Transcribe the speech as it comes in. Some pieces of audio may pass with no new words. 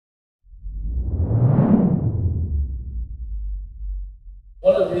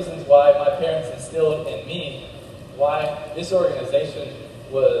of the reasons why my parents instilled in me why this organization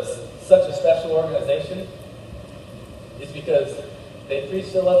was such a special organization is because they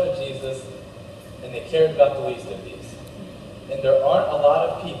preached the love of Jesus and they cared about the least of these. And there aren't a lot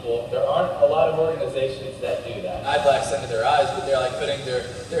of people, there aren't a lot of organizations that do that. Eye blacks under their eyes, but they're like putting their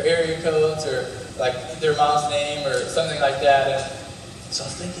area codes or like their mom's name or something like that. And so I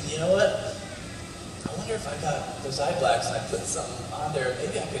was thinking, you know what? I wonder if I got those eye blacks and I put something on there,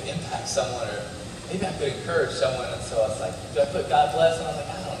 maybe I could impact someone or maybe I could encourage someone. And so I was like, do I put God bless? And I was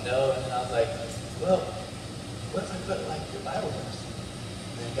like, I don't know. And then I was like, well, what if I put like your Bible verse?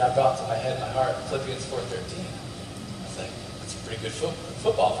 And then God brought to my head, my heart, Philippians 4:13. I was like, that's a pretty good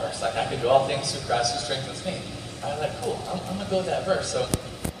football verse. Like I can do all things through Christ who strengthens me. I was like, cool, I'm gonna go with that verse. So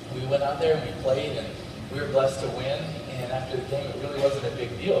we went out there and we played and we were blessed to win. And after the game, it really wasn't a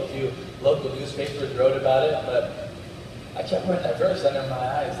big deal. A few local newspapers wrote about it, but I kept putting that verse under my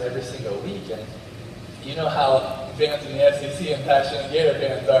eyes every single week. And you know how fans in the SEC and passionate Gator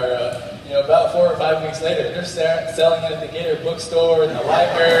fans are, about 4 or 5 weeks later, they're selling it at the Gator bookstore and the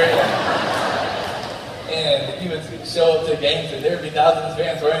library. And you would show up to games and there would be thousands of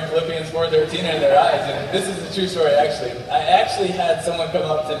fans wearing Philippians 4:13 in their eyes. And this is a true story, actually. I actually had someone come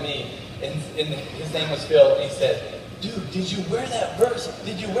up to me, and his name was Phil, and he said, dude, did you wear that verse?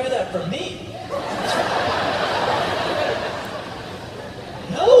 Did you wear that for me?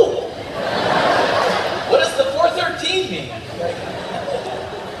 No! What does the 413 mean?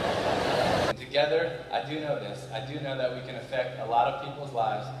 Together, I do know this. I do know that we can affect a lot of people's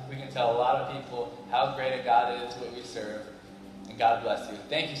lives. We can tell a lot of people how great a God is, what we serve. And God bless you.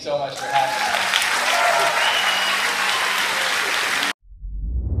 Thank you so much for having me.